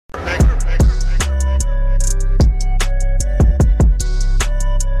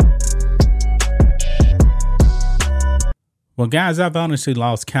Well, guys, I've honestly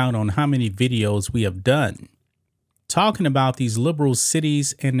lost count on how many videos we have done talking about these liberal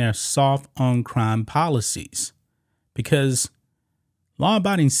cities and their soft on crime policies, because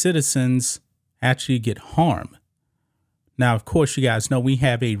law-abiding citizens actually get harmed. Now, of course, you guys know we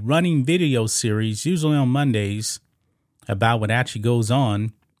have a running video series, usually on Mondays, about what actually goes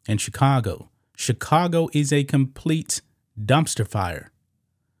on in Chicago. Chicago is a complete dumpster fire.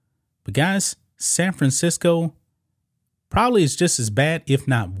 But guys, San Francisco probably is just as bad, if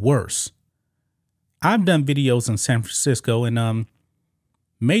not worse. I've done videos on San Francisco, and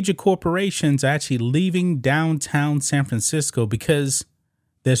major corporations are actually leaving downtown San Francisco because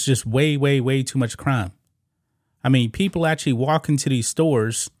there's just way, way, way too much crime. I mean, people actually walk into these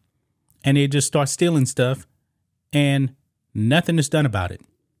stores and they just start stealing stuff and nothing is done about it.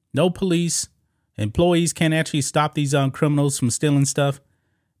 No police, employees can't actually stop these criminals from stealing stuff,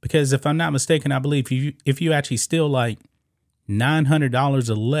 because if I'm not mistaken, I believe if you actually steal like $900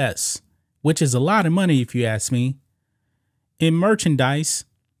 or less, which is a lot of money if you ask me, in merchandise,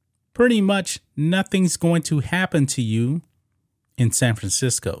 pretty much nothing's going to happen to you in San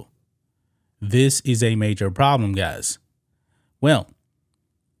Francisco. This is a major problem, guys. Well,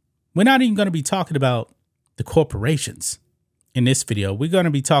 we're not even going to be talking about the corporations in this video. We're going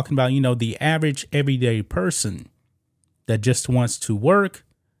to be talking about, the average everyday person that just wants to work,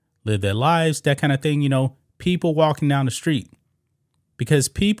 live their lives, that kind of thing, people walking down the street. Because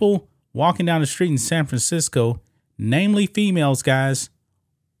people walking down the street in San Francisco, namely females, guys,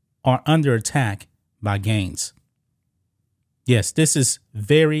 are under attack by gangs. Yes, this is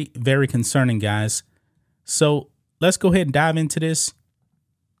very, very concerning, guys. So let's go ahead and dive into this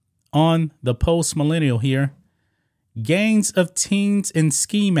on the post-millennial here. Gangs of teens in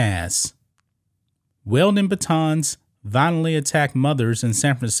ski masks, wielding batons, violently attack mothers in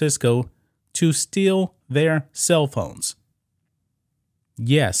San Francisco to steal their cell phones.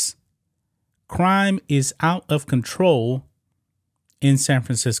 Yes, crime is out of control in San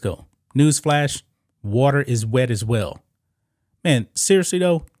Francisco. Newsflash, water is wet as well. Man, seriously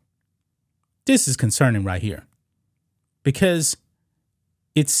though, this is concerning right here, because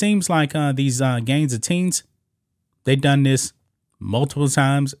it seems like these gangs of teens, they've done this multiple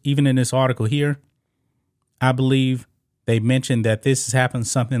times. Even in this article here, I believe they mentioned that this has happened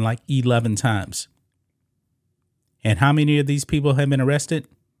something like 11 times. And how many of these people have been arrested?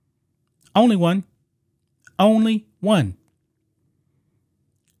 Only one. Only one.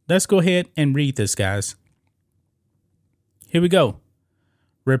 Let's go ahead and read this, guys. Here we go.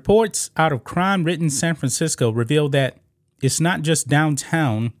 Reports out of crime-ridden San Francisco reveal that it's not just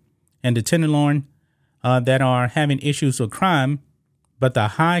downtown and the Tenderloin that are having issues with crime, but the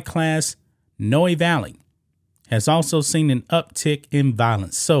high-class Noe Valley has also seen an uptick in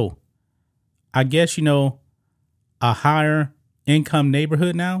violence. So I guess, a higher income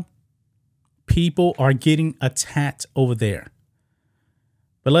neighborhood now, people are getting attacked over there.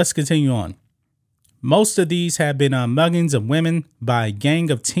 But let's continue on. Most of these have been muggings of women by a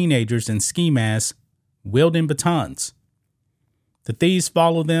gang of teenagers in ski masks wielding batons. The thieves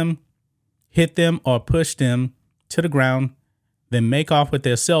follow them, hit them, or push them to the ground, then make off with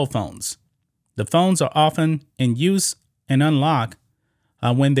their cell phones. The phones are often in use and unlocked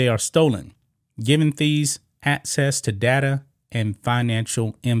when they are stolen, giving thieves access to data and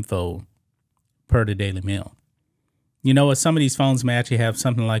financial info, per the Daily Mail. Some of these phones may actually have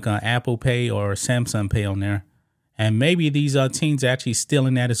something like Apple Pay or Samsung Pay on there. And maybe these teens are actually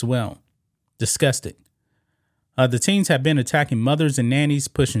stealing that as well. Disgusting. The teens have been attacking mothers and nannies,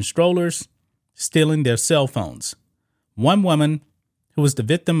 pushing strollers, stealing their cell phones. One woman who was the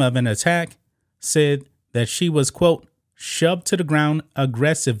victim of an attack said that she was, quote, shoved to the ground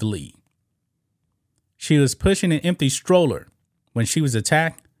aggressively. She was pushing an empty stroller when she was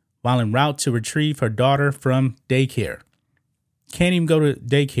attacked while en route to retrieve her daughter from daycare. Can't even go to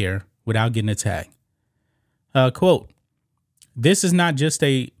daycare without getting attacked. Quote, this is not just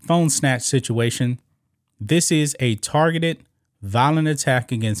a phone snatch situation. This is a targeted, violent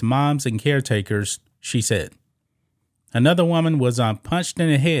attack against moms and caretakers, she said. Another woman was punched in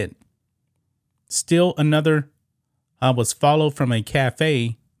the head. Still another was followed from a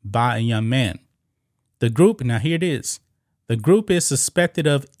cafe by a young man. The group, now here it is. The group is suspected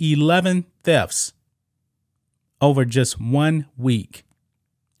of 11 thefts over just 1 week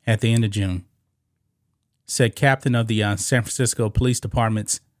at the end of June, said captain of the San Francisco Police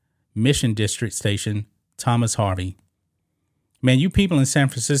Department's Mission District Station, Thomas Harvey. Man, you people in San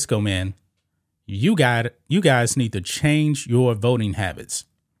Francisco, man, you guys need to change your voting habits,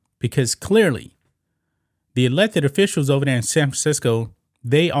 because clearly the elected officials over there in San Francisco,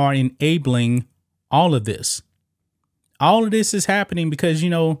 they are enabling all of this. All of this is happening because,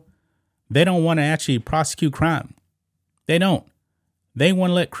 they don't want to actually prosecute crime. They don't. They want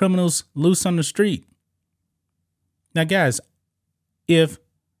to let criminals loose on the street. Now, guys, if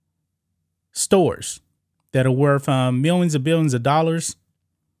stores that are worth millions of billions of dollars,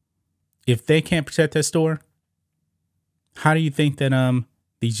 if they can't protect that store, how do you think that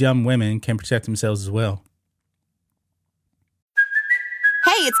these young women can protect themselves as well?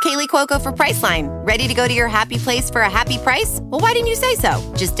 Hey, it's Kaylee Cuoco for Priceline. Ready to go to your happy place for a happy price? Well, why didn't you say so?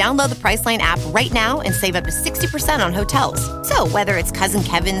 Just download the Priceline app right now and save up to 60% on hotels. So whether it's Cousin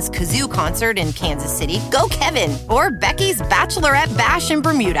Kevin's Kazoo Concert in Kansas City, go Kevin, or Becky's Bachelorette Bash in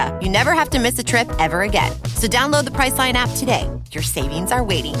Bermuda, you never have to miss a trip ever again. So download the Priceline app today. Your savings are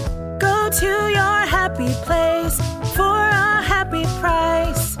waiting. Go to your happy place for a happy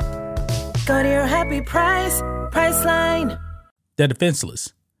price. Go to your happy price, Priceline. They're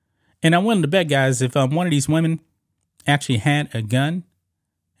defenseless. And I'm willing to bet, guys, if one of these women actually had a gun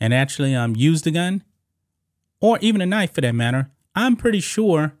and actually used a gun, or even a knife for that matter, I'm pretty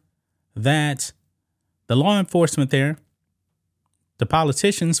sure that the law enforcement there, the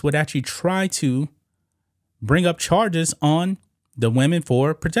politicians, would actually try to bring up charges on the women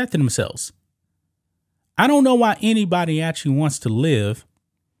for protecting themselves. I don't know why anybody actually wants to live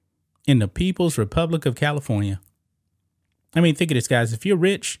in the People's Republic of California. I mean, think of this, guys. If you're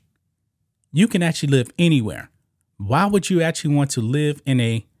rich, you can actually live anywhere. Why would you actually want to live in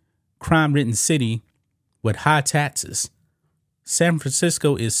a crime-ridden city with high taxes? San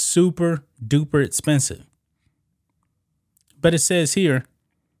Francisco is super duper expensive. But it says here,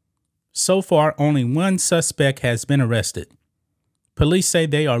 so far, only one suspect has been arrested. Police say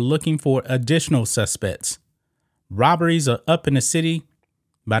they are looking for additional suspects. Robberies are up in the city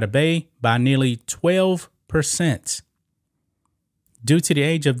by the Bay by nearly 12%. Due to the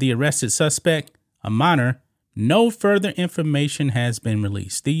age of the arrested suspect, a minor, no further information has been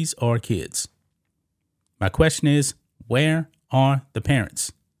released. These are kids. My question is, where are the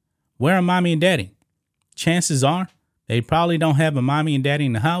parents? Where are mommy and daddy? Chances are they probably don't have a mommy and daddy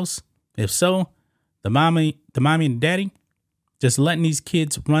in the house. If so, the mommy and daddy just letting these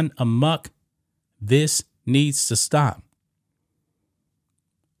kids run amok. This needs to stop.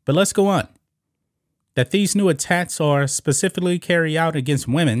 But let's go on. That these new attacks are specifically carried out against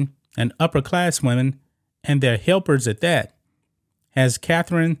women and upper class women and their helpers at that, has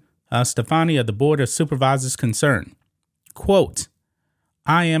Catherine Stefani of the Board of Supervisors concerned. Quote,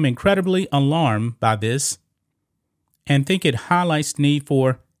 I am incredibly alarmed by this and think it highlights the need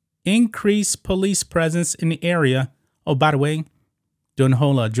for increased police presence in the area. Oh, by the way, during the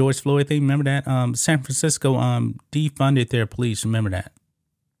whole George Floyd thing, remember that? San Francisco defunded their police. Remember that?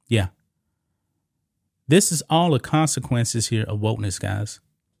 Yeah. This is all the consequences here of wokeness, guys.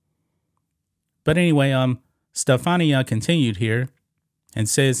 But anyway, Stefani continued here and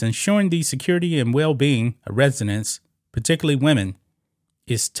says, ensuring the security and well-being of residents, particularly women,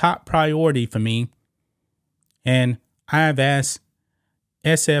 is top priority for me. And I have asked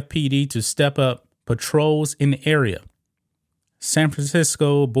SFPD to step up patrols in the area. San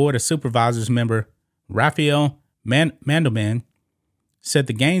Francisco Board of Supervisors member Raphael Mandelman said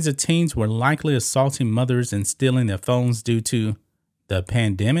the gangs of teens were likely assaulting mothers and stealing their phones due to the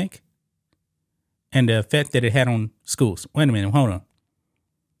pandemic and the effect that it had on schools. Wait a minute, hold on.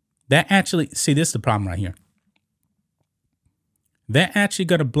 That actually, see, this is the problem right here. They're actually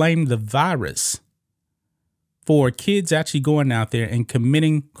going to blame the virus for kids actually going out there and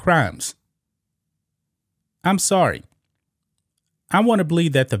committing crimes. I'm sorry. I want to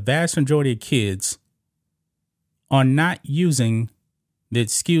believe that the vast majority of kids are not using the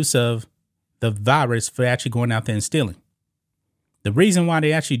excuse of the virus for actually going out there and stealing. The reason why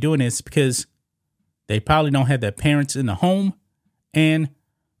they're actually doing this is because they probably don't have their parents in the home and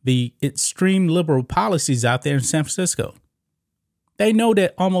the extreme liberal policies out there in San Francisco. They know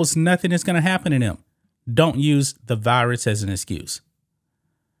that almost nothing is going to happen to them. Don't use the virus as an excuse.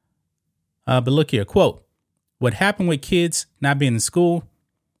 But look here, quote, what happened with kids not being in school,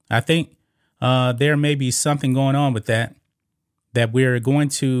 I think there may be something going on with that we're going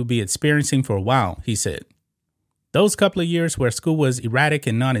to be experiencing for a while, he said. Those couple of years where school was erratic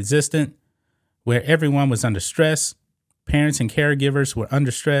and non-existent, where everyone was under stress, parents and caregivers were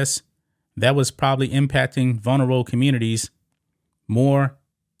under stress, that was probably impacting vulnerable communities more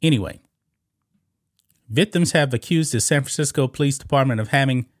anyway. Victims have accused the San Francisco Police Department of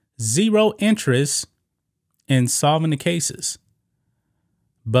having zero interest in solving the cases,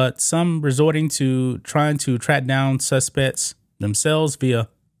 but some resorting to trying to track down suspects themselves via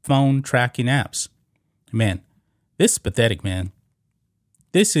phone tracking apps. Man, this is pathetic, man.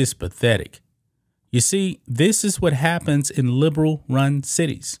 This is pathetic. You see, this is what happens in liberal-run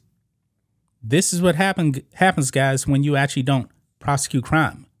cities. This is what happens, guys, when you actually don't prosecute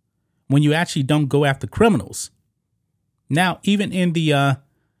crime, when you actually don't go after criminals. Now, even in the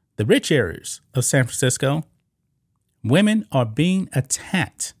rich areas of San Francisco, women are being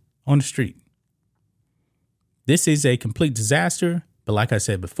attacked on the street. This is a complete disaster, but like I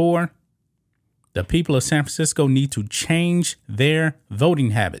said before, the people of San Francisco need to change their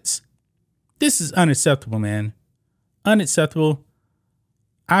voting habits. This is unacceptable, man. Unacceptable.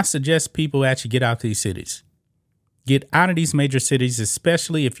 I suggest people actually get out to these cities. Get out of these major cities,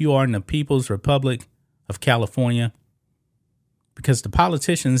 especially if you are in the People's Republic of California, because the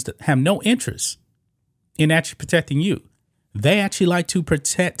politicians have no interest in actually protecting you. They actually like to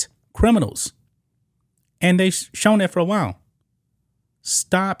protect criminals. And they've shown that for a while.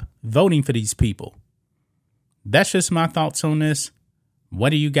 Stop voting for these people. That's just my thoughts on this. What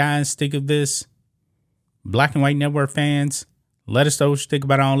do you guys think of this? Black and White Network fans, let us know what you think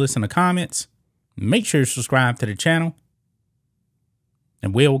about all this in the comments. Make sure you subscribe to the channel.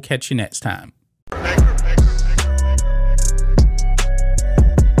 And we'll catch you next time.